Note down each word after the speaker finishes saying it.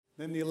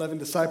Then the 11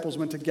 disciples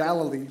went to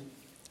Galilee,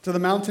 to the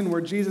mountain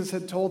where Jesus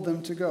had told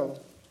them to go.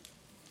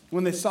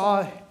 When they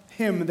saw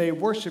him, they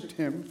worshipped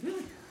him,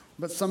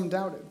 but some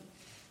doubted.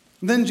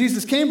 Then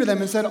Jesus came to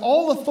them and said,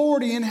 "All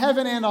authority in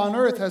heaven and on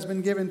earth has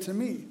been given to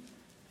me.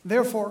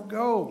 Therefore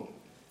go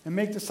and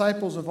make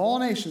disciples of all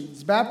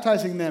nations,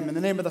 baptizing them in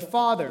the name of the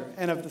Father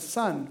and of the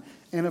Son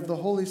and of the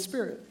Holy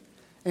Spirit,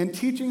 and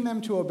teaching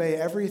them to obey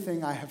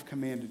everything I have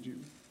commanded you.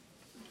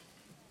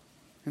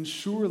 And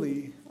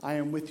surely I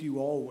am with you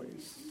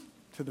always,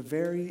 to the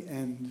very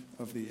end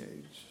of the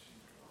age."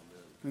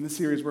 In this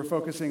series, we're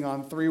focusing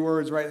on three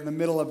words right in the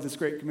middle of this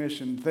Great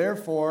Commission.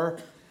 Therefore,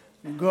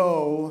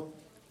 go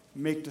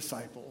make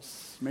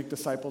disciples. Make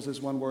disciples is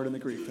one word in the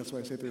Greek. That's why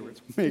I say three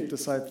words. Make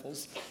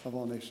disciples of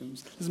all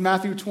nations. This is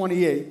Matthew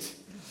 28.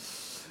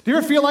 Do you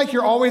ever feel like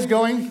you're always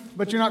going,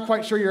 but you're not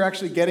quite sure you're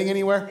actually getting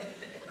anywhere?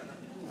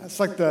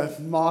 That's like the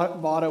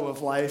motto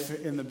of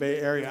life in the Bay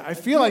Area. I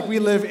feel like we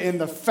live in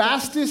the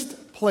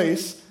fastest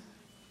place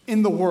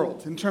in the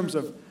world in terms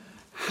of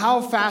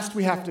how fast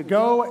we have to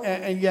go,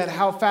 and yet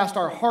how fast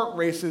our heart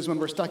races when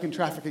we're stuck in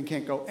traffic and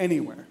can't go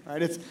anywhere,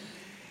 right?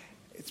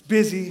 It's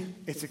busy,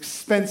 it's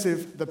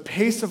expensive, the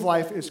pace of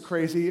life is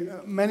crazy.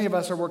 Many of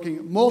us are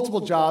working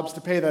multiple jobs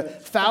to pay the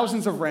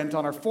thousands of rent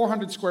on our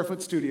 400 square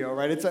foot studio,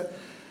 right?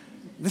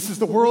 This is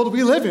the world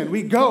we live in.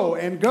 We go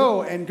and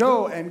go and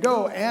go and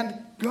go and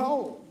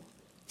go.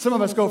 Some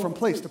of us go from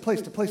place to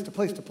place to place to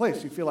place to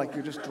place. You feel like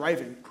you're just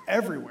driving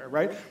everywhere,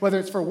 right? Whether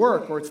it's for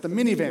work or it's the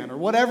minivan or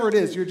whatever it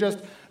is, you're just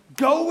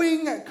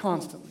going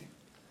constantly.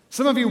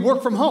 Some of you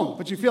work from home,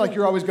 but you feel like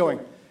you're always going.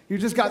 You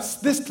just got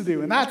this to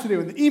do and that to do,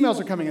 and the emails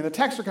are coming in, the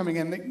texts are coming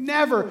in. They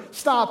never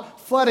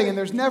stop flooding, and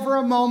there's never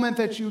a moment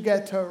that you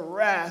get to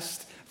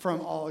rest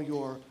from all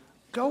your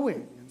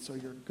going. And so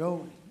you're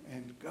going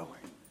and going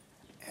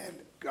and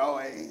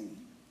going.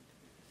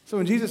 So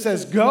when Jesus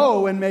says,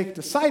 go and make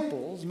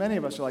disciples, many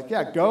of us are like,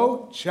 yeah,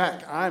 go,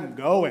 check, I'm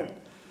going.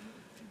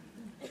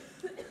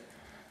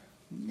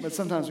 But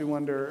sometimes we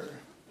wonder,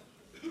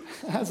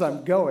 as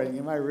I'm going,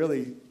 am I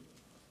really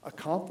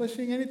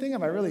accomplishing anything?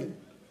 Am I really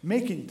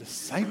making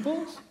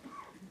disciples?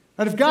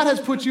 And if God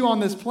has put you on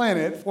this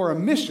planet for a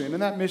mission,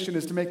 and that mission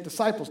is to make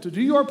disciples, to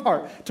do your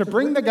part, to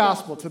bring the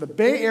gospel to the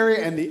Bay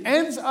Area and the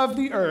ends of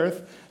the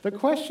earth, the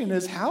question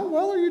is, how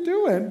well are you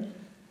doing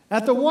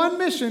at the one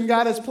mission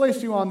God has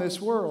placed you on this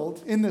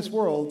world, in this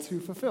world, to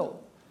fulfill?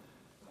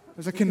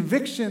 There's a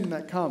conviction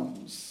that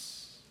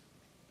comes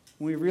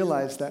when we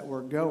realize that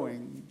we're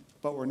going,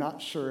 but we're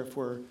not sure if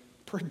we're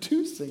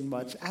producing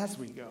much as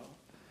we go.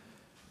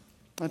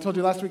 I told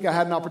you last week I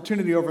had an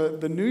opportunity over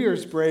the New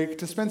Year's break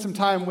to spend some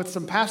time with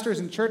some pastors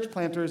and church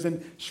planters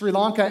in Sri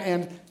Lanka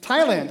and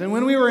Thailand. And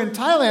when we were in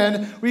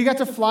Thailand, we got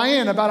to fly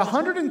in about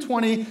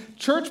 120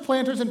 church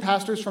planters and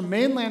pastors from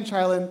mainland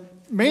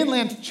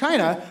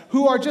China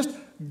who are just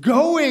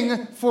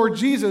going for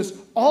Jesus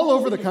all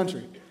over the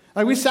country.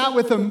 Like we sat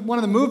with one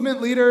of the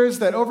movement leaders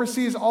that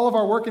oversees all of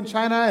our work in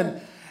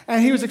China,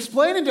 and he was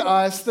explaining to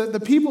us the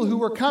people who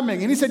were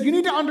coming. And he said, you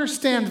need to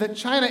understand that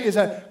China is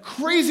a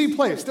crazy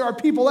place. There are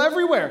people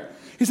everywhere.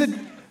 He said,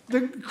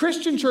 the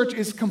Christian church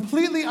is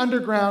completely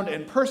underground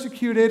and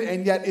persecuted,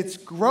 and yet it's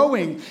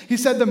growing. He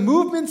said, the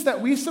movements that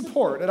we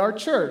support at our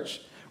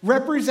church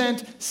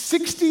represent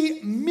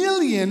 60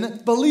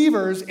 million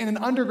believers in an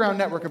underground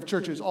network of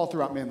churches all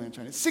throughout mainland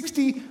China.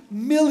 60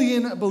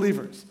 million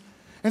believers.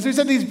 And so he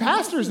said, these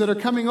pastors that are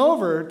coming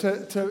over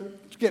to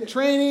get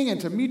training and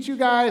to meet you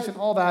guys and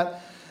all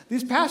that,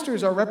 these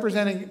pastors are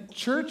representing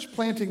church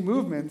planting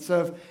movements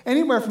of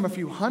anywhere from a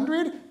few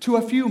hundred to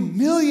a few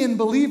million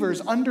believers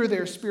under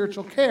their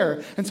spiritual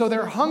care. And so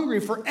they're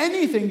hungry for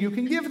anything you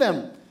can give them.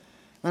 And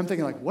I'm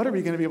thinking, like, what are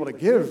we going to be able to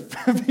give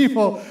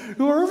people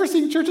who are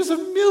overseeing churches of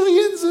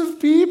millions of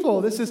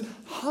people? This is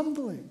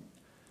humbling.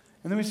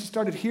 And then we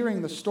started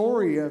hearing the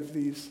story of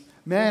these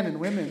men and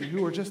women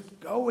who were just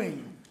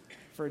going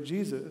for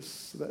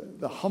Jesus.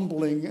 The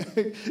humbling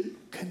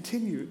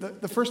continued.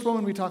 The first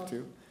woman we talked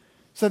to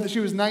said that she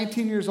was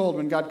 19 years old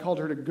when God called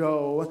her to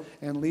go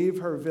and leave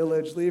her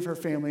village, leave her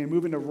family, and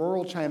move into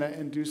rural China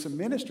and do some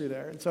ministry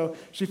there. And so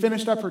she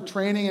finished up her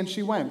training and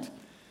she went.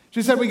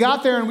 She said, we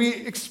got there and we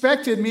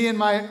expected, me and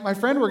my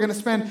friend were going to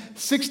spend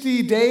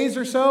 60 days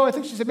or so. I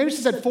think she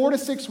said 4 to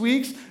 6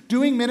 weeks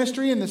doing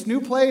ministry in this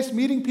new place,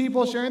 meeting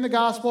people, sharing the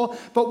gospel.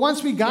 But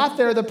once we got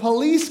there, the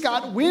police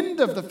got wind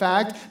of the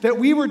fact that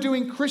we were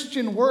doing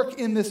Christian work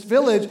in this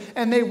village,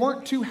 and they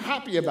weren't too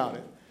happy about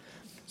it.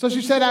 So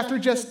she said after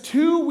just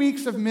 2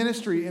 weeks of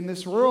ministry in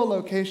this rural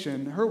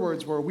location, her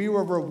words were, we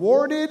were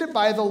rewarded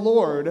by the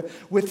Lord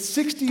with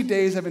 60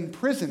 days of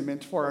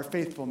imprisonment for our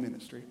faithful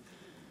ministry.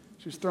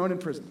 She was thrown in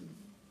prison,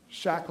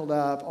 shackled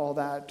up, all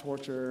that,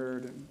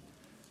 tortured.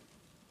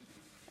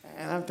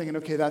 And I'm thinking,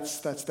 okay, that's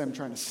them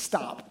trying to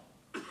stop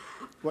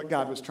what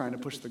God was trying to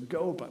push the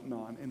go button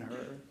on in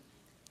her.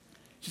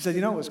 She said,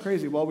 you know, it was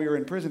crazy. While we were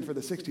in prison for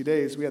the 60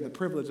 days, we had the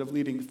privilege of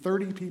leading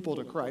 30 people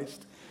to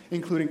Christ,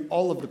 including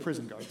all of the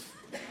prison guards.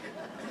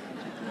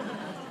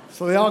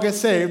 So they all get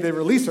saved. They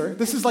release her.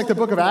 This is like the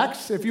book of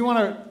Acts. If you want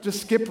to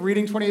just skip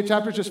reading 28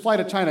 chapters, just fly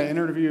to China and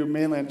interview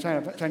mainland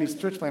China, Chinese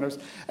church planters.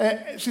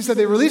 She said,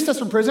 they released us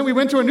from prison. We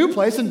went to a new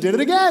place and did it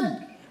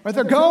again. Right?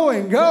 They're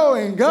going,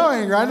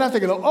 right? I'm not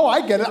thinking, oh,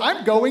 I get it.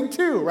 I'm going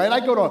too, right?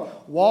 I go to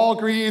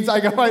Walgreens.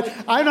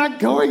 I'm not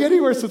going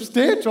anywhere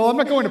substantial. I'm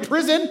not going to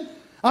prison.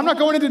 I'm not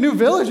going into new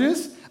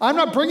villages. I'm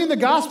not bringing the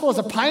gospel as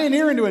a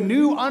pioneer into a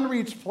new,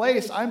 unreached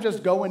place. I'm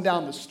just going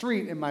down the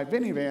street in my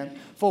minivan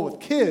full with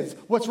kids.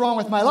 What's wrong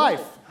with my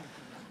life?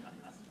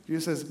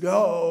 Jesus says,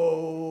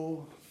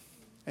 go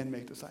and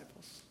make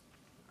disciples.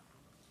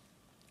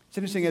 It's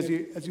interesting, as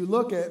you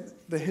look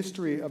at the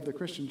history of the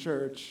Christian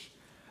church,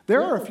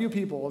 there are a few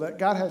people that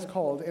God has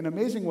called in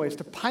amazing ways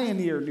to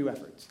pioneer new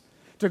efforts,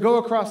 to go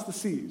across the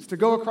seas, to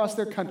go across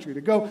their country,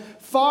 to go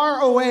far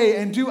away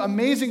and do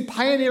amazing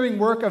pioneering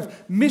work of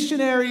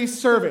missionary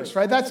service,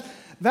 right?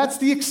 That's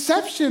the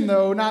exception,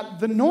 though, not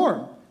the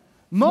norm.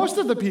 Most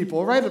of the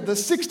people, right, of the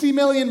 60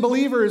 million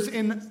believers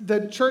in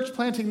the church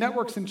planting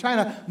networks in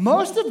China,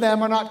 most of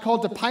them are not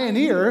called to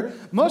pioneer.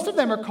 Most of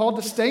them are called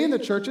to stay in the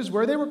churches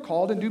where they were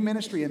called and do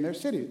ministry in their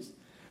cities.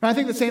 And I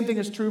think the same thing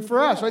is true for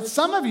us, right?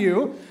 Some of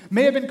you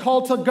may have been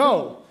called to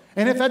go.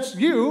 And if that's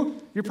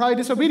you, you're probably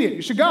disobedient.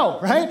 You should go,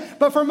 right?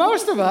 But for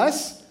most of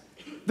us,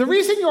 the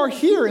reason you're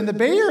here in the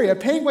Bay Area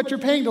paying what you're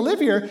paying to live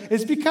here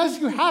is because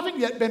you haven't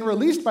yet been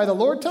released by the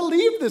Lord to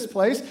leave this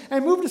place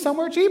and move to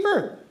somewhere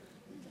cheaper.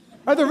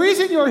 Or the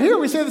reason you're here,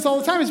 we say this all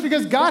the time, is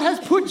because God has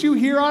put you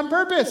here on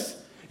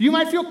purpose. You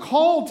might feel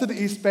called to the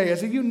East Bay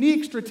as a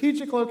unique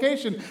strategic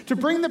location to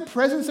bring the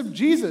presence of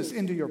Jesus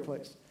into your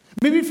place.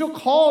 Maybe you feel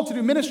called to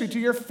do ministry to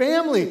your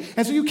family,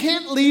 and so you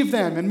can't leave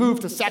them and move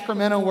to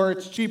Sacramento where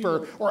it's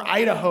cheaper, or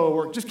Idaho,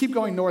 or just keep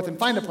going north and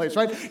find a place,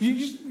 right?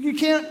 You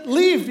can't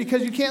leave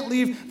because you can't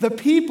leave the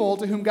people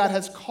to whom God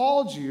has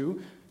called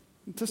you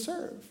to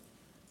serve.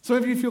 Some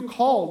of you feel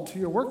called to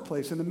your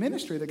workplace and the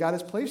ministry that God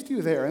has placed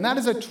you there, and that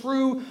is a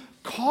true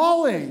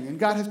calling, and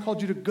God has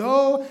called you to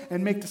go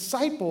and make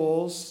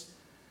disciples,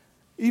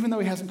 even though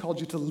he hasn't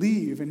called you to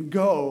leave and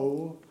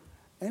go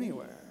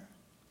anywhere.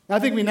 I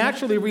think we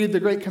naturally read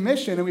the Great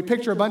Commission and we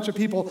picture a bunch of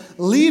people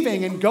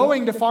leaving and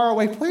going to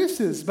faraway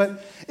places.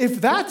 But if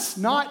that's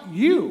not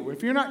you,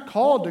 if you're not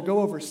called to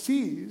go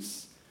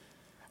overseas,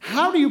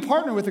 how do you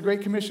partner with the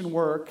Great Commission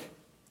work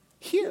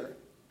here?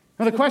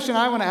 Now, the question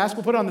I want to ask,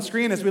 we'll put it on the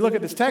screen as we look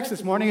at this text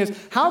this morning, is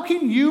how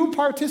can you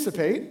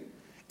participate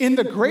in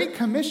the Great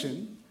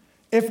Commission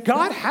if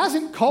God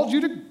hasn't called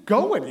you to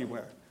go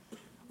anywhere?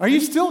 Are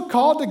you still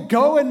called to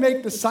go and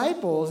make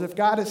disciples if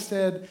God has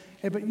said,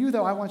 hey, but you,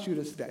 though, I want you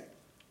to stay?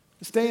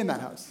 Stay in that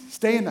house.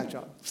 Stay in that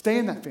job. Stay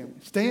in that family.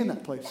 Stay in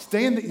that place.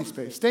 Stay in the East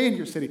Bay. Stay in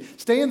your city.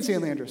 Stay in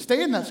San Leandro.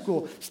 Stay in that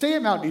school. Stay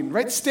at Mount Eden,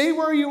 right? Stay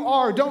where you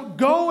are. Don't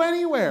go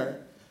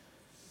anywhere.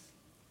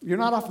 You're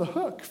not off the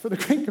hook for the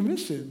Great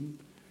Commission.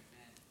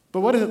 But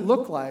what does it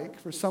look like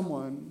for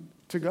someone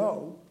to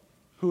go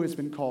who has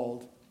been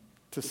called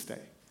to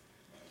stay?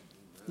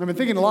 I've been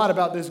thinking a lot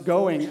about this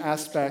going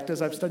aspect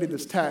as I've studied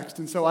this text.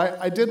 And so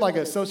I did like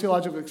a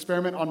sociological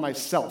experiment on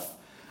myself.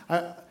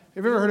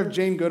 Have you ever heard of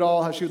Jane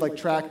Goodall, how she would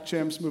track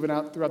chimps moving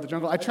out throughout the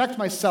jungle? I tracked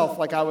myself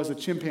like I was a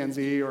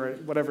chimpanzee or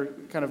whatever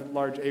kind of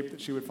large ape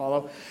that she would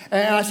follow.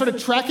 And I started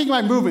tracking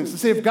my movements to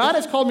see if God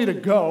has called me to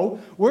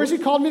go, where has he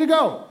called me to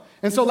go?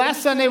 And so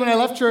last Sunday when I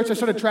left church, I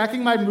started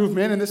tracking my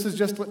movement, and this is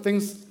just the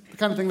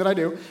kind of thing that I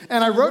do.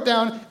 And I wrote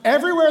down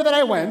everywhere that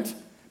I went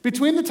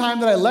between the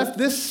time that I left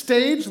this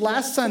stage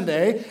last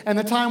Sunday and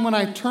the time when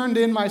I turned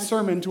in my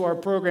sermon to our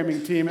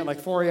programming team at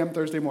 4 a.m.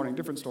 Thursday morning.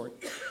 Different story.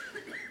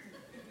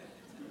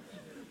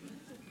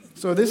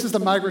 So this is the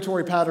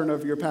migratory pattern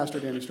of your pastor,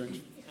 Danny Strange.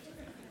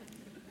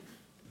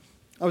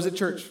 I was at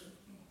church,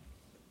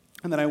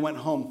 and then I went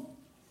home.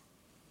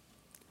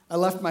 I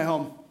left my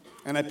home,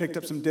 and I picked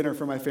up some dinner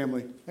for my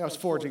family. I was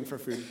foraging for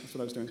food. That's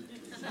what I was doing.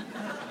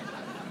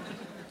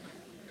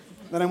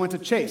 Then I went to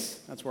Chase.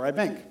 That's where I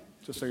bank,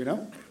 just so you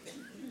know.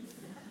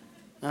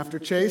 After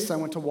Chase, I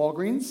went to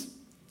Walgreens,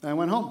 and I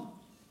went home.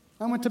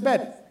 I went to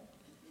bed.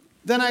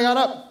 Then I got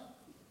up.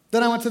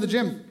 Then I went to the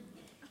gym.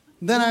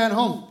 Then I went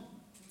home.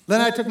 Then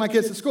I took my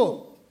kids to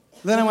school.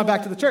 Then I went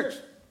back to the church.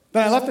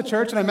 Then I left the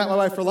church and I met my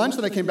wife for lunch.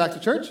 Then I came back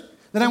to church.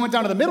 Then I went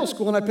down to the middle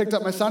school and I picked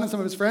up my son and some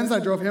of his friends. And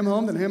I drove him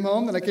home, then him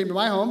home. Then I came to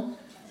my home.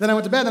 Then I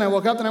went to bed. Then I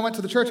woke up. Then I went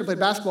to the church and played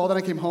basketball. Then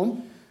I came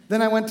home.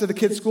 Then I went to the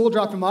kids' school,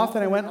 dropped them off.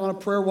 Then I went on a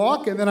prayer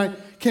walk. And then I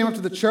came up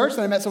to the church.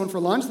 Then I met someone for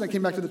lunch. Then I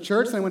came back to the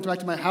church. Then I went back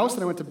to my house.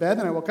 Then I went to bed.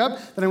 Then I woke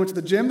up. Then I went to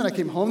the gym. Then I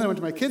came home. Then I went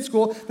to my kids'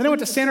 school. Then I went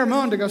to San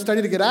Ramon to go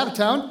study to get out of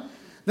town.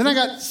 Then I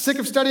got sick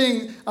of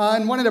studying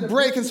and wanted a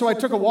break, and so I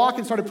took a walk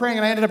and started praying,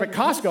 and I ended up at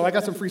Costco. I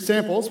got some free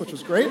samples, which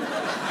was great.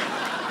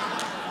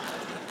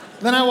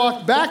 Then I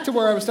walked back to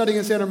where I was studying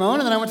in San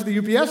Ramon, and then I went to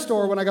the UPS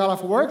store when I got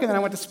off of work, and then I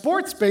went to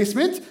Sports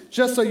Basement,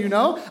 just so you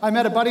know. I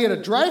met a buddy at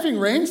a driving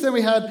range, then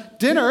we had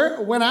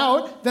dinner, went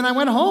out, then I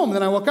went home,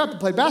 then I woke up and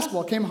played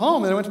basketball, came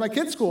home, and then I went to my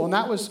kids' school, and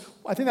I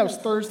think that was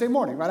Thursday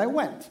morning, right? I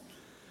went.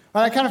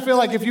 I kind of feel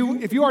like if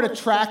you are to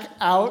track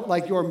out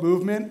like your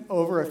movement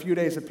over a few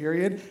days a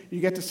period,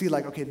 you get to see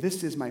like, okay,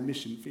 this is my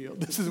mission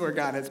field. This is where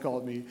God has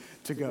called me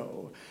to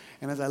go.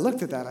 And as I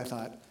looked at that, I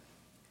thought,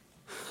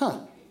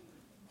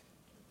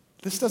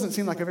 this doesn't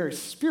seem like a very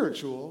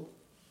spiritual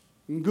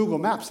Google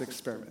Maps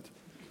experiment.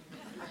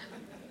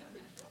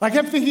 I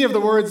kept thinking of the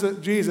words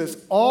of Jesus,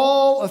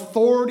 all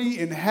authority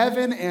in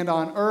heaven and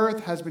on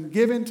earth has been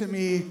given to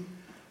me.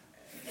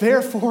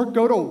 Therefore,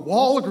 go to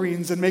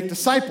Walgreens and make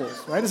disciples,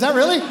 right? Is that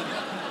really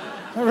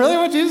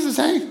what Jesus is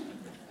saying?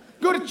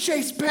 Go to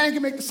Chase Bank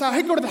and make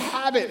disciples. Hey, go to the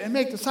Habit and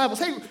make disciples.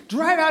 Hey,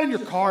 drive out in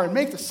your car and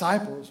make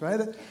disciples, right?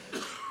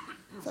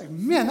 It's like,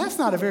 man, that's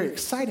not a very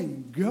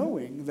exciting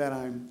going that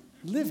I'm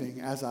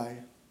living as I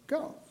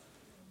go.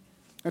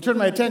 I turned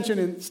my attention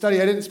in study.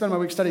 I didn't spend my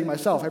week studying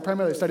myself. I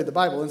primarily studied the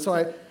Bible. And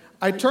so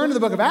I turned to the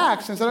book of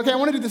Acts and said, okay, I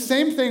want to do the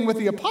same thing with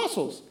the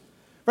apostles.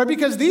 Right,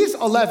 because these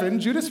 11,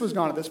 Judas was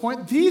gone at this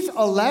point, these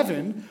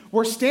 11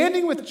 were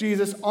standing with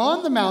Jesus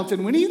on the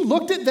mountain when he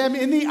looked at them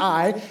in the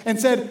eye and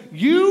said,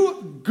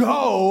 you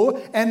go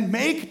and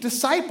make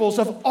disciples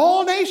of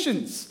all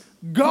nations.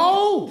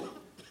 Go.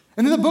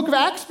 And then the book of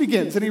Acts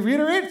begins and he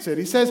reiterates it.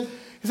 He says,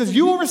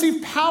 you will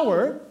receive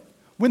power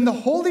when the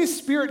Holy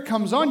Spirit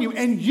comes on you,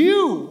 and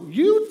you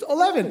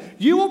 11,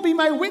 you will be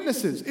my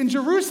witnesses in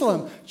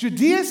Jerusalem,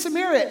 Judea,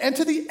 Samaria, and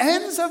to the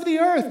ends of the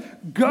earth.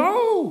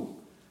 Go.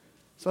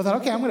 So I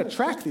thought, okay, I'm going to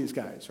track these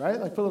guys, right?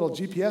 Like put a little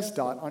GPS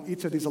dot on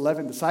each of these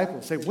 11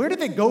 disciples. Say, where did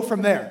they go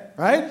from there,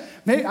 right?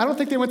 Maybe, I don't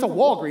think they went to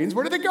Walgreens.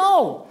 Where did they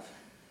go?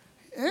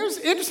 And it was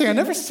interesting. I'd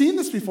never seen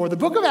this before. The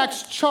book of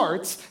Acts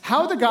charts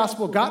how the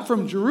gospel got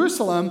from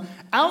Jerusalem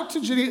out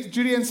to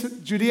Judea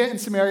and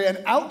Samaria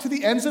and out to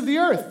the ends of the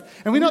earth.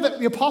 And we know that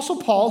the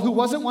Apostle Paul, who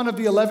wasn't one of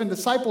the 11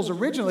 disciples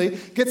originally,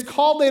 gets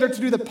called later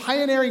to do the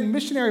pioneering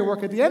missionary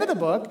work at the end of the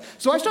book.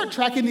 So I start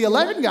tracking the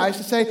 11 guys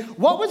to say,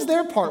 what was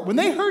their part? When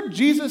they heard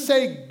Jesus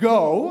say,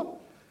 go,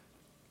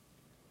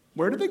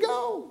 where did they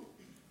go?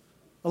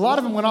 A lot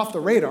of them went off the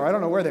radar. I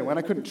don't know where they went.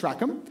 I couldn't track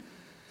them.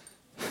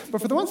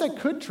 But for the ones I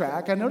could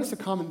track, I noticed a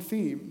common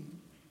theme.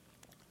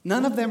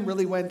 None of them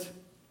really went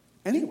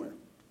anywhere.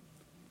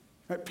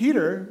 Right?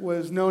 Peter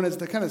was known as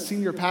the kind of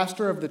senior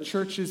pastor of the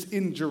churches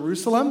in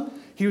Jerusalem.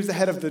 He was the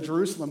head of the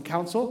Jerusalem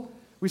council.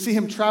 We see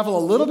him travel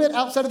a little bit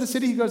outside of the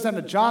city. He goes down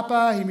to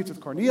Joppa. He meets with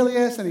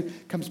Cornelius, and he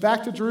comes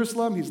back to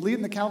Jerusalem. He's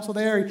leading the council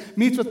there. He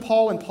meets with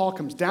Paul, and Paul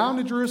comes down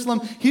to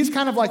Jerusalem. He's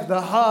kind of like the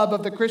hub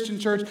of the Christian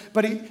church,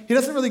 but he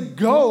doesn't really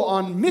go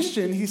on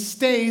mission. He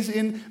stays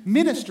in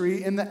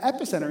ministry in the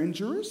epicenter in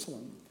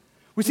Jerusalem.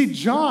 We see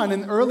John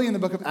early in the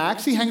book of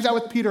Acts. He hangs out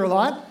with Peter a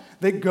lot.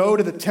 They go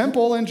to the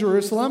temple in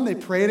Jerusalem. They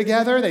pray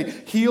together. They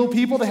heal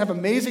people. They have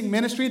amazing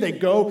ministry. They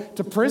go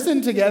to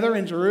prison together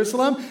in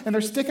Jerusalem. And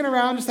they're sticking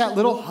around just that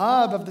little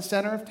hub of the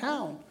center of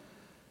town.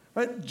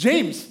 Right?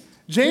 James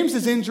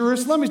is in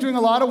Jerusalem. He's doing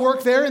a lot of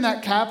work there in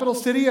that capital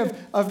city of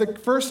the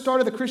first start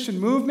of the Christian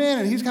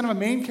movement. And he's kind of a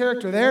main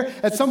character there.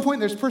 At some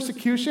point, there's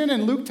persecution.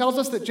 And Luke tells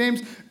us that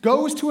James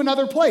goes to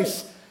another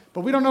place.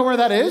 But we don't know where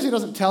that is. He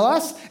doesn't tell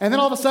us. And then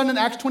all of a sudden in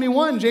Acts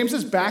 21, James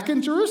is back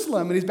in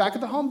Jerusalem, and he's back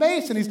at the home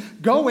base, and he's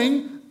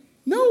going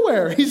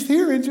nowhere. He's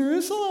here in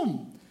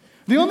Jerusalem.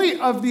 The only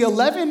of the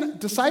 11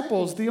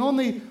 disciples, the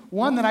only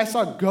one that I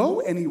saw go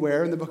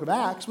anywhere in the book of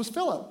Acts was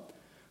Philip,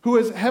 who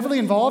was heavily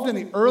involved in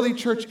the early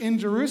church in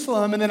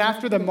Jerusalem. And then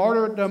after the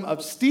martyrdom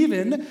of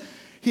Stephen,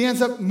 he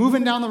ends up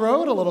moving down the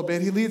road a little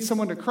bit. He leads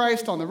someone to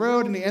Christ on the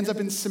road, and he ends up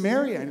in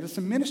Samaria. And he does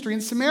some ministry in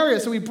Samaria.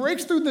 So he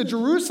breaks through the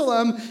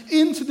Jerusalem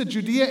into the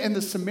Judea and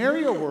the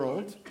Samaria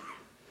world.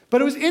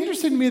 But it was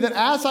interesting to me that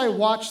as I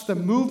watched the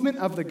movement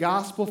of the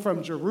gospel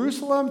from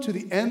Jerusalem to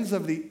the ends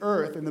of the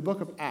earth in the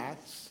book of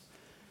Acts,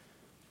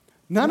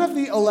 none of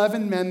the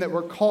 11 men that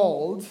were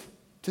called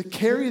to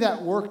carry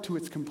that work to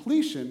its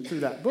completion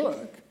through that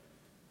book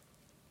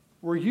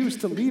were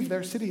used to leave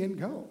their city and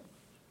go.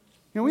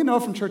 You know, we know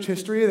from church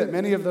history that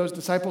many of those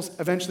disciples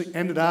eventually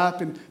ended up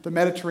in the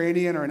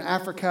Mediterranean or in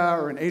Africa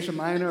or in Asia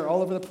Minor or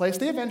all over the place.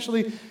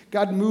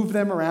 God moved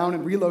them around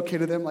and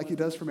relocated them like he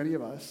does for many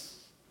of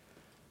us.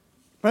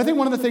 But I think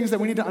one of the things that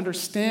we need to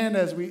understand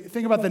as we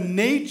think about the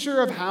nature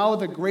of how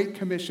the Great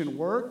Commission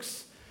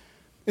works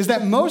is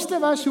that most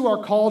of us who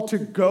are called to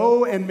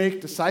go and make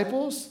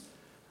disciples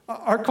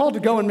are called to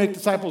go and make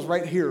disciples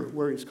right here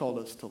where he's called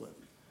us to live.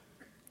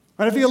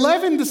 Right? If the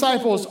 11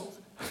 disciples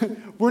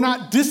were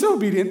not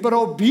disobedient, but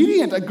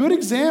obedient, a good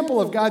example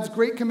of God's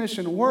Great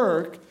Commission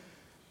work,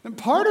 and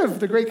part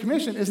of the Great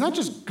Commission is not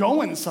just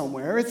going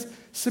somewhere, it's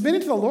submitting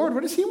to the Lord.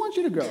 Where does he want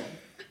you to go?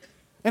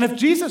 And if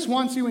Jesus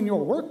wants you in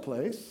your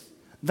workplace,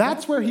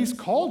 that's where he's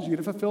called you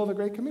to fulfill the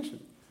Great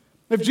Commission.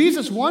 If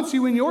Jesus wants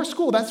you in your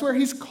school, that's where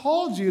he's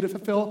called you to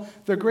fulfill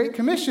the Great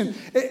Commission.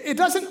 It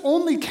doesn't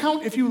only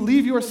count if you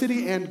leave your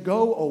city and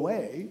go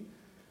away,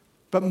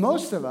 but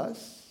most of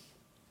us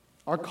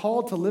are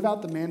called to live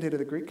out the mandate of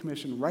the Great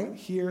Commission right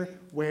here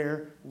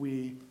where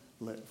we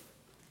live.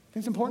 I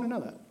think it's important to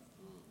know that.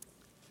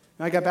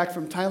 And I got back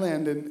from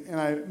Thailand, and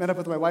I met up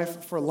with my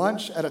wife for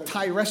lunch at a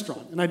Thai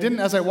restaurant. And I didn't,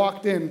 as I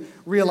walked in,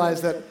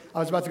 realize that I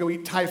was about to go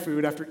eat Thai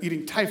food after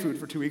eating Thai food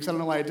for 2 weeks. I don't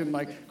know why it didn't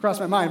cross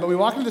my mind. But we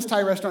walk into this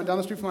Thai restaurant down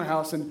the street from our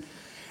house, and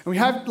we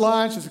have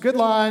lunch. It's a good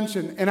lunch.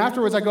 And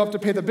afterwards, I go up to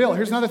pay the bill.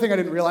 Here's another thing I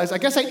didn't realize. I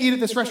guess I eat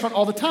at this restaurant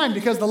all the time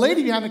because the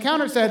lady behind the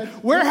counter said,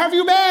 "Where have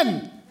you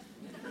been?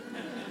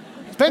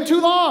 It's been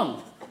too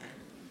long."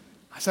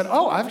 I said,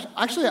 "Oh, I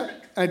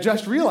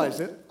just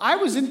realized it. I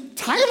was in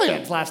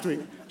Thailand last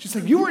week." She's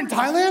like, "You were in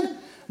Thailand?" I'm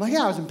like,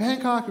 "Yeah, I was in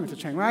Bangkok. We went to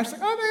Chiang Rai." She's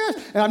like, "Oh my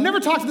gosh." And I've never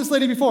talked to this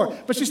lady before,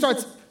 but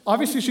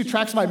obviously she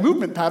tracks my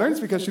movement patterns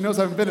because she knows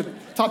I haven't been in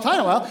Thai in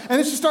a while. And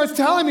then she starts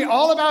telling me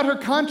all about her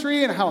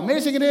country and how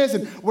amazing it is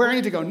and where I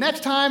need to go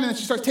next time. And then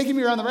she starts taking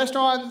me around the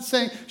restaurant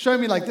and showing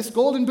me this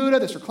golden Buddha,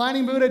 this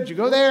reclining Buddha. Did you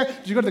go there?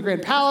 Did you go to the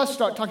Grand Palace?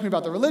 Start talking to me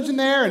about the religion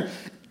there.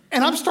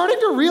 And I'm starting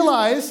to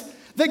realize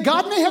that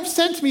God may have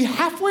sent me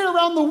halfway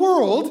around the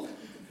world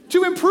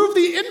to improve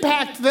the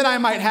impact that I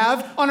might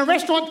have on a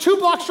restaurant 2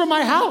 blocks from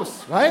my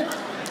house, right?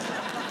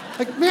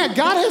 Man,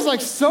 God is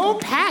so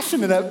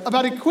passionate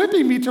about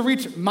equipping me to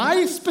reach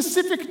my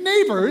specific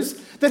neighbors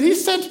that he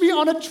sent me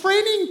on a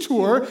training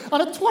tour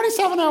on a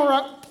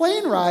 27-hour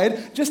plane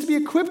ride just to be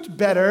equipped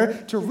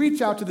better to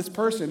reach out to this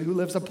person who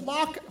lives a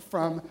block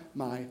from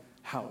my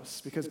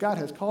house. Because God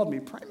has called me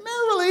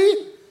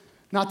primarily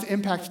not to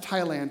impact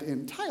Thailand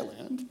in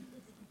Thailand,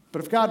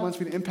 but if God wants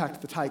me to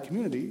impact the Thai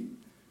community,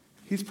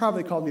 he's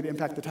probably called me to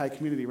impact the Thai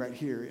community right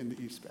here in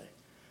the East Bay.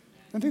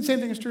 I think the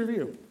same thing is true of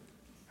you.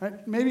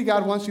 Right? Maybe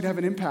God wants you to have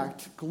an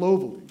impact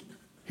globally.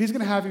 He's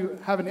going to have you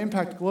have an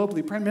impact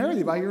globally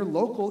primarily by your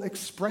local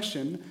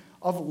expression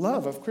of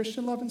love, of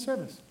Christian love and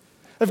service.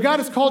 If God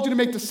has called you to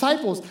make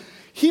disciples,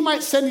 he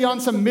might send you on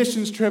some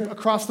missions trip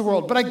across the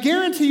world. But I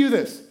guarantee you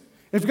this.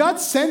 If God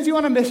sends you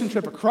on a mission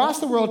trip across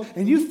the world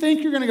and you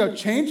think you're going to go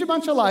change a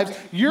bunch of lives,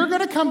 you're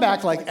going to come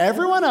back like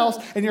everyone else,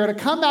 and you're going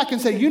to come back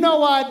and say, "You know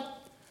what?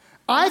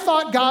 I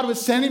thought God was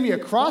sending me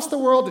across the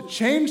world to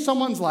change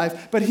someone's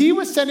life, but he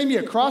was sending me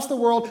across the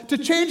world to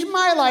change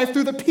my life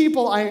through the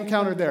people I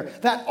encountered there."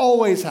 That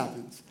always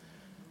happens.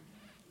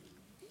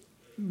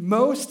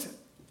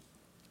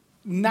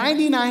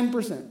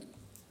 99%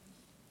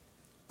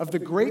 of the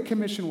Great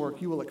Commission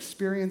work you will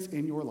experience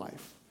in your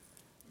life,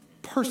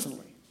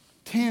 personally,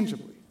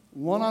 tangibly,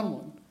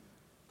 one-on-one,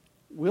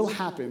 will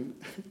happen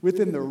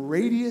within the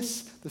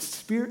radius, the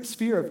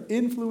sphere of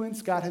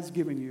influence God has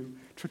given you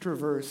to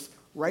traverse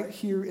right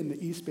here in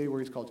the East Bay where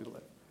he's called you to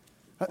live.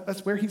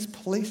 That's where he's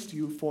placed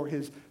you for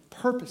his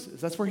purposes.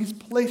 That's where he's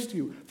placed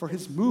you for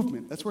his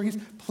movement. That's where he's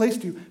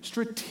placed you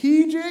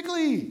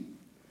strategically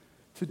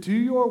to do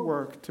your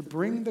work to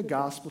bring the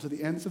gospel to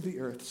the ends of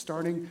the earth,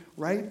 starting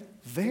right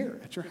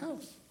there at your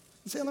house.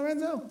 In San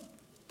Lorenzo,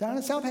 down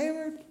in South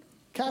Hayward,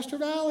 Castro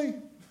Valley.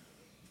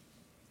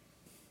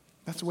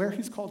 That's where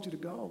he's called you to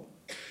go.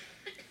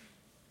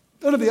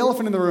 The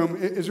elephant in the room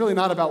is really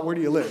not about where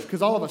do you live,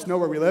 because all of us know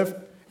where we live.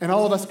 And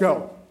all of us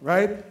go,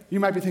 right? You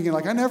might be thinking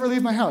 "I never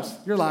leave my house."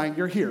 You're lying.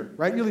 You're here,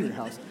 right? You leave your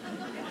house.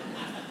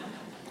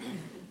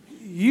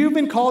 You've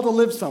been called to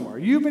live somewhere.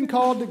 You've been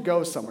called to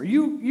go somewhere.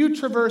 You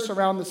traverse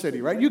around the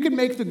city, right? You can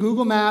make the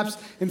Google Maps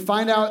and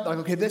find out,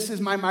 okay, this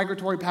is my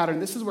migratory pattern.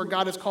 This is where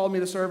God has called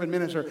me to serve and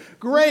minister.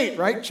 Great,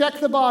 right?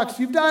 Check the box.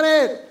 You've done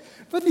it.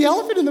 But the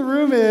elephant in the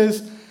room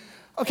is,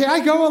 okay,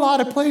 I go a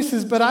lot of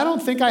places, but I don't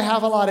think I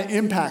have a lot of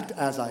impact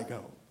as I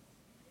go.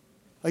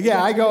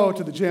 Yeah, I go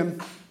to the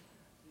gym.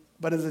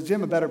 But is the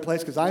gym a better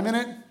place because I'm in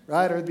it,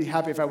 right? Or I'd be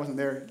happy if I wasn't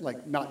there,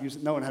 not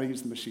knowing how to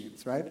use the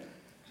machines, right?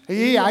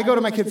 Yeah, I go to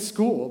my kid's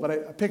school, but I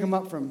pick them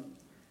up from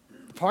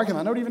the parking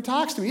lot. Nobody even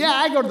talks to me. Yeah,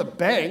 I go to the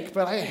bank,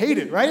 but I hate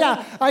it, right?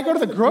 Yeah, I go to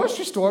the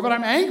grocery store, but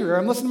I'm angry, or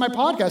I'm listening to my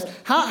podcast.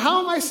 How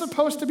am I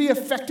supposed to be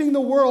affecting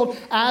the world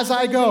as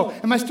I go?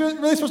 Am I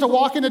really supposed to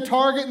walk into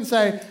Target and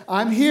say,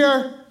 "I'm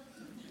here.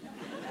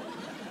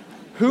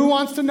 Who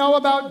wants to know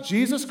about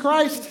Jesus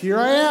Christ? Here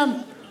I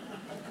am.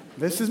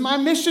 This is my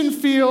mission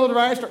field,"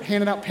 right? Start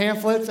handing out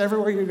pamphlets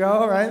everywhere you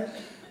go, right?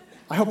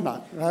 I hope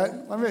not, right?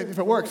 I mean, if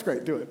it works,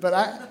 great, do it. But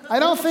I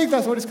don't think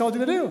that's what he's called you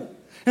to do.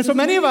 And so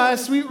many of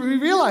us, we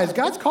realize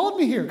God's called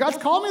me here. God's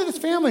called me to this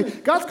family.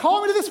 God's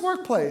called me to this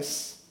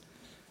workplace.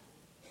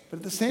 But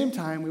at the same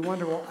time, we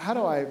wonder, well, how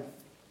do I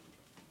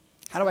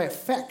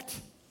affect,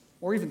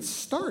 or even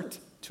start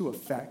to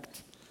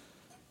affect,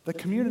 the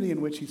community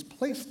in which he's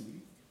placed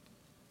me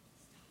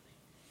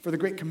for the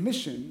Great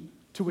Commission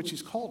to which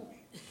he's called me?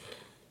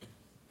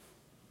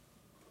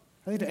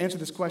 I think to answer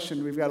this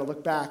question, we've got to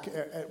look back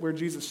at where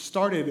Jesus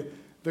started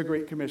the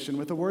Great Commission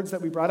with the words that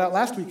we brought out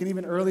last week and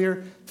even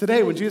earlier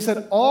today when Jesus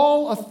said,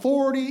 "All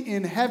authority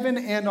in heaven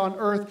and on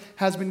earth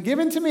has been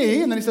given to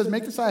me." And then he says,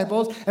 "Make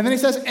disciples." And then he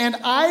says, "And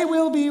I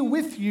will be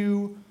with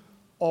you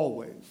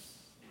always."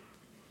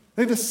 I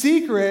think the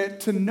secret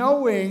to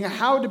knowing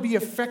how to be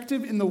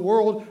effective in the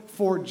world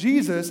for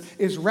Jesus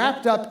is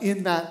wrapped up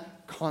in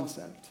that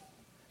concept.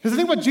 Because I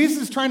think what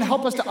Jesus is trying to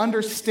help us to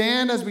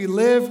understand as we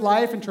live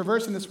life and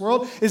traverse in this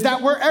world is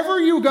that wherever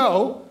you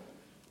go,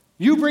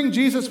 you bring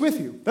Jesus with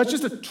you. That's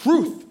just a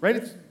truth,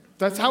 right?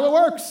 That's how it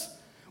works.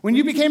 When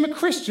you became a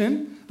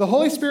Christian, the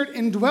Holy Spirit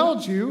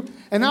indwelled you,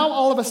 and now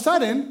all of a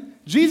sudden,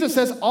 Jesus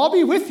says, I'll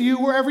be with you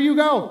wherever you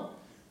go.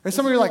 And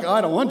some of you are like, oh,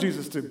 I don't want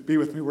Jesus to be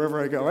with me wherever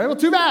I go. Right? Well,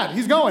 too bad.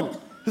 He's going.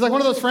 He's like one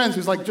of those friends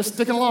who's like just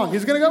sticking along.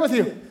 He's going to go with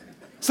you.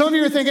 Some of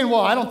you are thinking,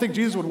 well, I don't think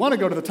Jesus would want to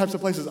go to the types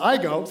of places I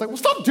go. It's like, well,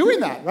 stop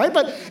doing that, right?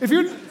 But at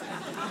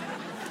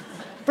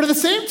the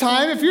same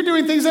time, if you're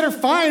doing things that are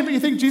fine, but you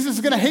think Jesus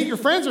is going to hate your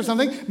friends or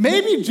something,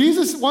 maybe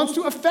Jesus wants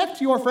to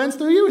affect your friends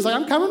through you. He's like,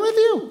 I'm coming with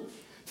you.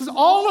 He says,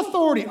 all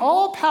authority,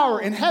 all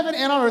power in heaven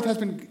and on earth has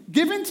been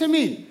given to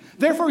me.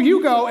 Therefore,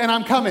 you go, and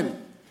I'm coming.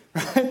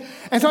 Right?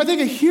 And so I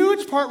think a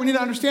huge part we need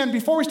to understand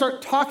before we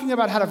start talking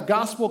about how to have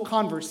gospel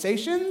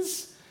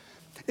conversations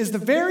is the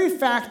very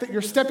fact that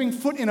you're stepping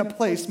foot in a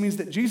place means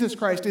that Jesus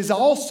Christ is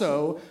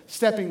also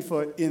stepping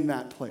foot in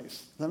that place.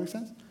 Does that make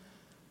sense?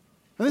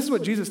 And this is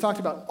what Jesus talked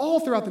about all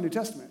throughout the New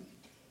Testament.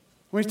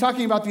 When he's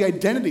talking about the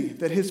identity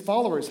that his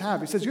followers have,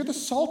 he says, you're the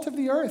salt of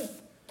the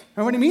earth.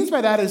 And what he means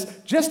by that is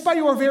just by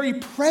your very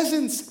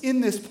presence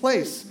in this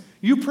place,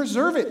 you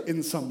preserve it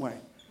in some way.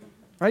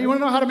 Right? You want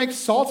to know how to make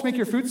salt, make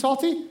your food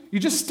salty? You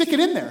just stick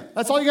it in there.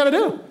 That's all you got to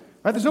do.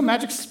 Right? There's no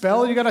magic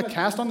spell you got to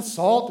cast on the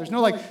salt. There's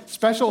no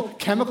special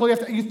chemical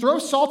you throw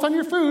salt on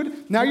your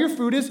food. Now your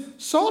food is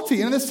salty.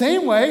 And in the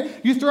same way,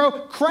 you throw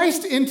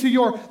Christ into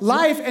your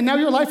life, and now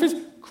your life is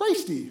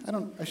Christy.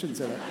 I shouldn't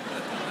say that.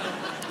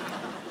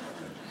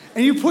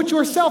 And you put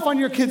yourself on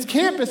your kid's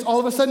campus, all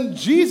of a sudden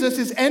Jesus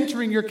is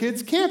entering your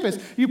kid's campus.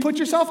 You put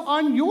yourself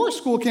on your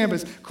school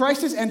campus.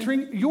 Christ is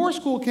entering your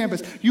school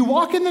campus. You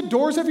walk in the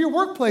doors of your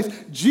workplace.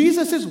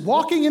 Jesus is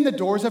walking in the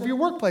doors of your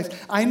workplace.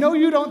 I know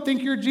you don't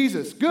think you're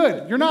Jesus.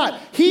 Good, you're not.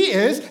 He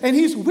is, and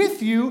he's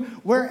with you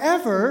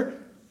wherever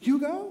you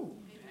go.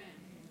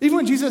 Even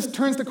when Jesus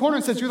turns the corner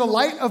and says, you're the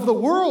light of the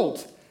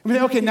world. I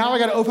mean, okay, now I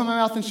got to open my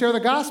mouth and share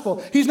the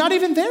gospel. He's not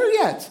even there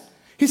yet.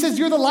 He says,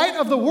 you're the light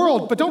of the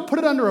world, but don't put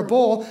it under a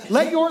bowl.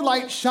 Let your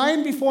light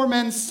shine before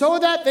men so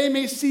that they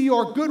may see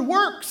your good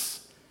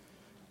works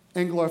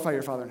and glorify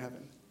your Father in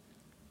heaven.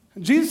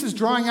 And Jesus is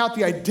drawing out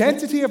the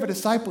identity of a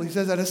disciple. He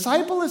says a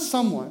disciple is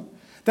someone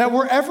that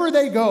wherever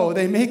they go,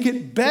 they make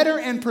it better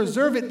and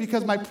preserve it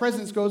because my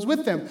presence goes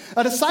with them.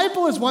 A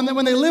disciple is one that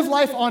when they live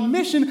life on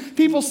mission,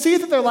 people see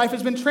that their life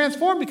has been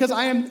transformed because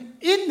I am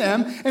in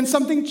them and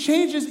something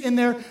changes in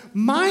their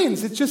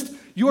minds. It's just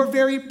your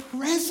very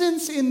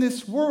presence in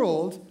this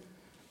world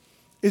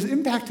is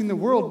impacting the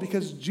world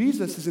because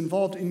Jesus is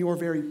involved in your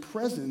very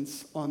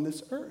presence on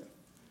this earth.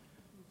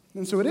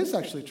 And so it is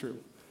actually true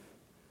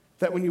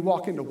that when you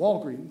walk into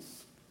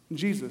Walgreens,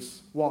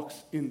 Jesus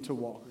walks into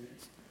Walgreens.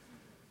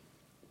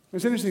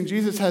 It's interesting,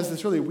 Jesus has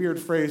this really weird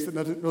phrase that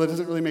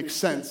doesn't really make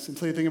sense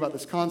until you think about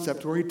this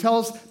concept, where he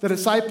tells the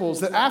disciples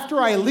that after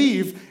I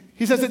leave,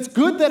 he says, it's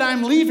good that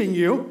I'm leaving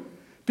you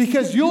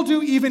because you'll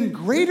do even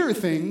greater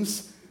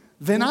things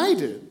than I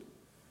did.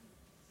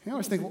 I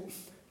always think, well,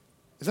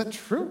 is that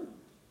true?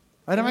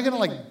 Right? Am I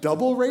going to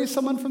double raise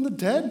someone from the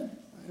dead?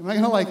 Am I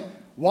going to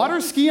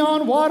water ski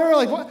on water?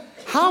 What?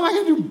 How am I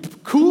going to do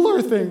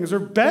cooler things or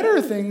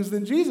better things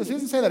than Jesus? He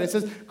doesn't say that. He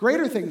says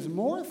greater things,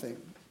 more things.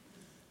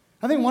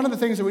 I think one of the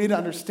things that we need to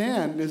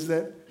understand is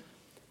that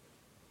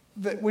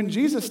when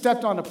Jesus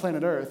stepped onto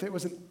planet Earth, it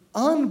was an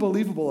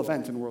unbelievable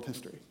event in world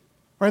history.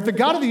 Right? The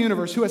God of the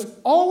universe, who has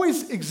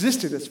always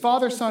existed as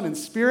Father, Son, and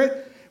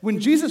Spirit, when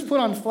Jesus put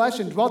on flesh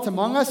and dwelt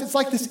among us, it's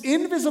like this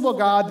invisible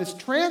God, this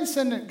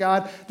transcendent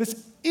God,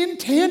 this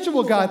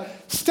intangible God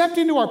stepped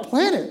into our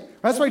planet.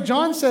 That's why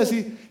John says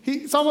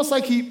it's almost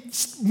like he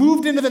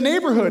moved into the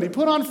neighborhood. He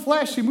put on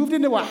flesh. He moved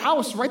into a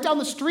house right down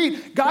the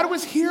street. God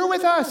was here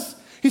with us.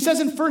 He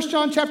says in 1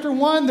 John chapter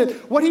 1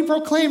 that what he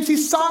proclaims, he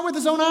saw it with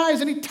his own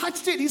eyes and he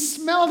touched it, he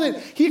smelled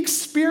it. He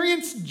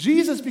experienced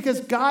Jesus because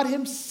God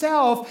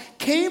himself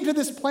came to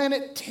this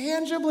planet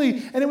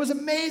tangibly and it was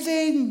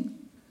amazing.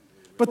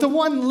 But the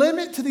one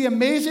limit to the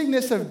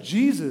amazingness of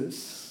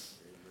Jesus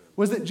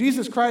was that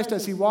Jesus Christ,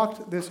 as he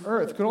walked this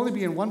earth, could only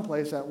be in one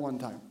place at one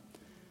time.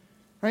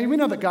 Right? We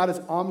know that God is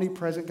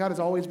omnipresent. God has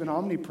always been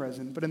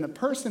omnipresent. But in the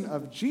person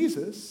of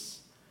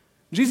Jesus,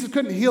 Jesus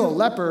couldn't heal a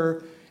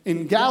leper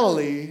in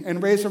Galilee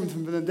and raise him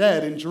from the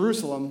dead in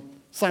Jerusalem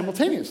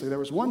simultaneously. There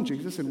was one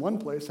Jesus in one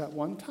place at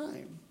one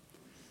time.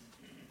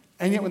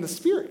 And yet when the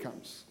Spirit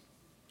comes,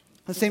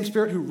 the same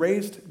Spirit who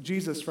raised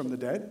Jesus from the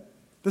dead,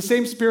 the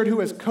same Spirit who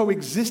has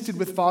coexisted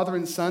with Father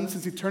and Son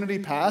since eternity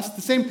past,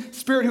 the same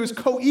Spirit who is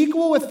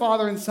co-equal with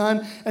Father and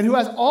Son and who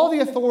has all the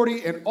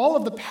authority and all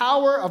of the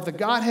power of the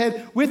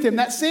Godhead with him,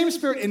 that same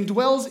Spirit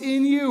indwells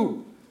in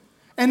you.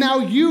 And now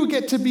you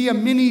get to be a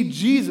mini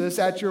Jesus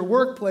at your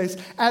workplace,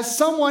 as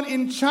someone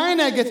in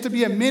China gets to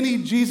be a mini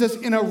Jesus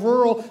in a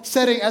rural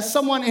setting, as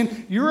someone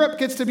in Europe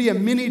gets to be a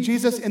mini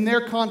Jesus in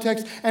their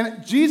context.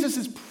 And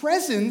Jesus'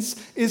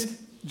 presence is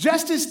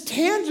just as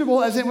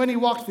tangible as when he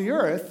walked the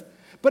earth,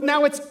 but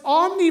now it's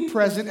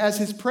omnipresent as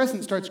his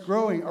presence starts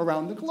growing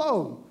around the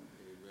globe.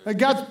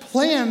 God's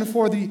plan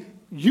for the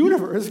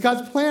universe,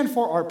 God's plan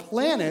for our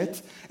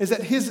planet is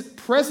that his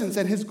presence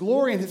and his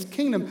glory and his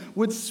kingdom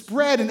would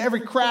spread in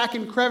every crack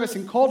and crevice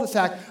and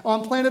cul-de-sac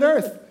on planet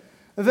Earth.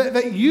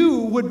 that you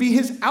would be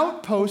his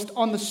outpost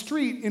on the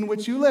street in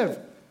which you live.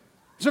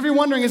 So if you're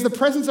wondering, is the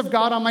presence of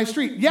God on my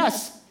street?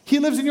 Yes, he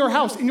lives in your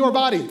house, in your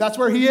body. That's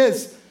where he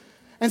is.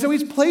 And so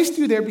he's placed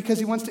you there because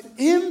he wants to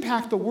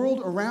impact the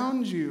world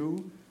around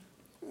you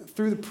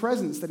through the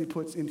presence that he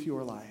puts into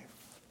your life.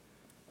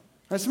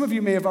 Now, some of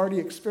you may have already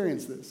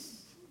experienced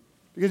this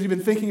because you've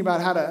been thinking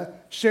about how to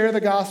share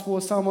the gospel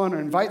with someone or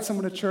invite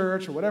someone to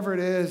church or whatever it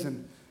is.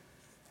 And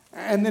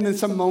then in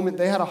some moment,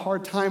 they had a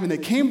hard time and they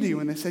came to you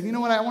and they said, you know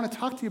what, I want to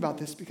talk to you about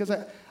this because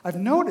I've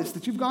noticed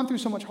that you've gone through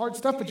so much hard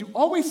stuff, but you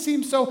always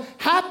seem so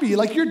happy,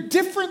 like you're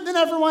different than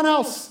everyone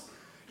else.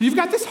 You've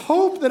got this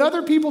hope that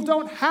other people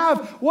don't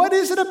have. What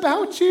is it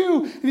about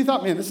you? And you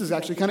thought, man, this is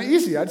actually kind of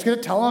easy. I'm just going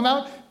to tell them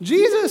about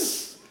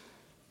Jesus.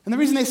 And the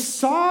reason they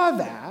saw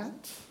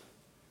that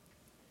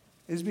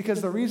is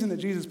because the reason that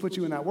Jesus put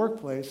you in that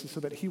workplace is so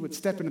that he would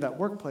step into that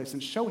workplace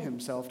and show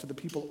himself to the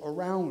people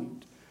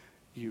around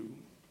you.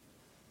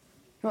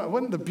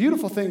 One of the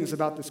beautiful things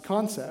about this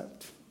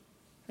concept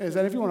is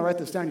that if you want to write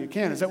this down, you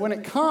can, is that when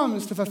it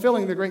comes to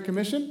fulfilling the Great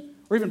Commission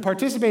or even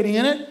participating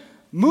in it,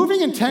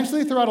 moving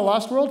intentionally throughout a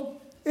lost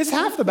world is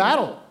half the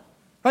battle.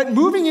 Right?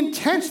 Moving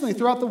intentionally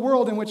throughout the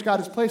world in which God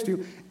has placed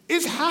you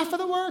is half of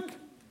the work.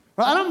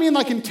 Well, I don't mean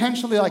like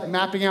intentionally like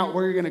mapping out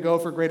where you're going to go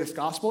for greatest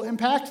gospel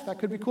impact. That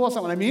could be cool. That's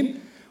not what I mean.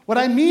 What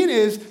I mean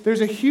is there's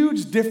a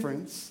huge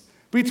difference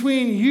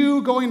between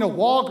you going to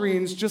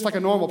Walgreens just like a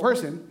normal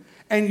person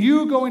and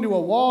you going to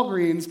a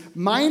Walgreens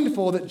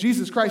mindful that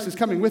Jesus Christ is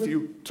coming with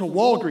you to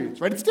Walgreens,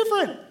 right? It's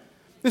different.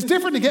 It's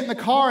different to get in the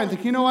car and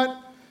think, you know what?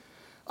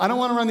 I don't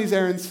want to run these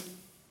errands,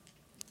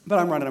 but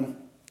I'm running them,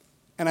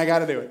 and I got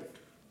to do it.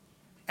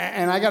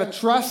 And I got to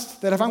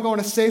trust that if I'm going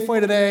to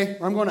Safeway today,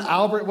 or I'm going to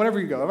Albert, whatever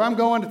you go, if I'm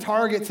going to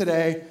Target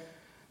today,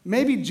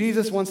 maybe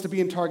Jesus wants to be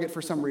in Target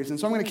for some reason,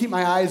 so I'm going to keep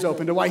my eyes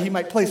open to why he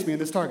might place me in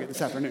this Target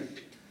this afternoon.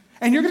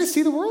 And you're going to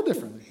see the world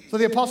differently. So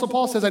the Apostle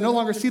Paul says, I no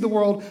longer see the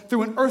world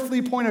through an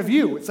earthly point of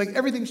view. It's like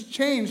everything's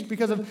changed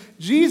because of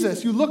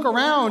Jesus. You look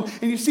around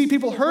and you see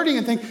people hurting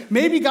and think,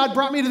 maybe God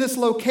brought me to this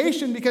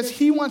location because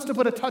he wants to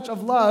put a touch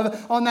of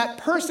love on that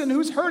person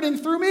who's hurting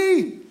through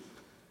me.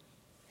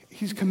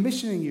 He's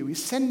commissioning you.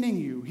 He's sending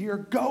you. You're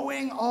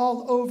going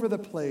all over the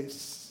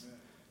place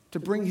to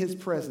bring his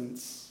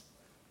presence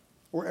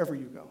wherever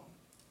you go.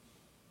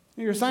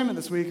 Your assignment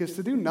this week is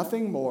to do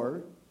nothing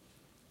more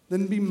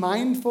than be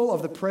mindful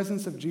of the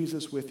presence of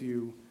Jesus with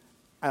you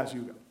as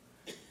you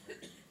go.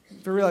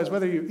 To realize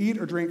whether you eat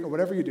or drink or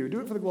whatever you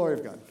do it for the glory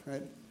of God,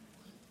 right?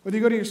 Whether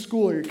you go to your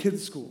school or your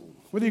kid's school,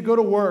 whether you go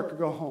to work or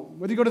go home,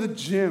 whether you go to the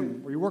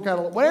gym or you work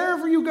out,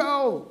 wherever you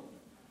go,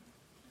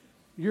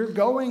 you're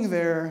going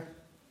there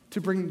to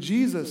bring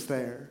Jesus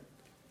there.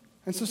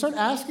 And so start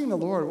asking the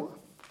Lord,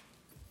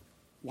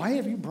 why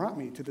have you brought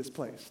me to this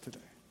place today?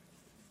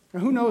 Now,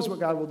 who knows what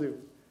God will do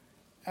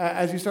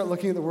as you start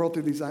looking at the world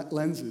through these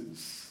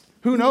lenses?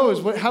 Who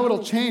knows how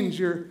it'll change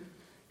your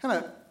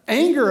kind of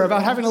anger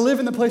about having to live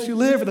in the place you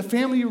live or the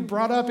family you were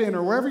brought up in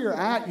or wherever you're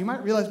at. You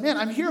might realize, man,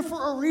 I'm here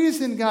for a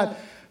reason, God.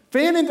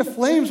 Fan into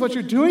flames what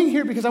you're doing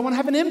here because I want to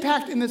have an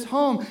impact in this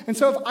home. And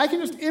so if I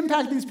can just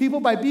impact these people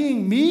by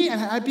being me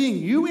and being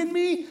you in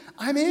me,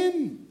 I'm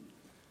in.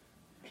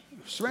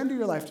 Surrender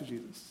your life to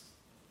Jesus.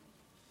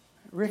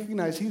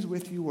 Recognize he's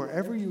with you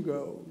wherever you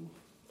go.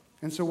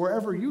 And so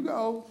wherever you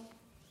go,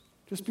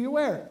 just be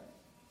aware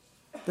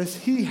that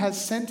he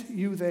has sent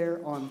you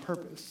there on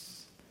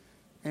purpose.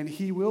 And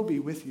he will be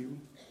with you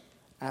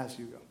as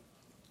you go.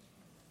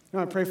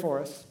 Now I pray for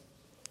us,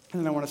 and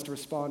then I want us to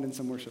respond in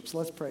some worship. So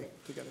let's pray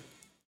together.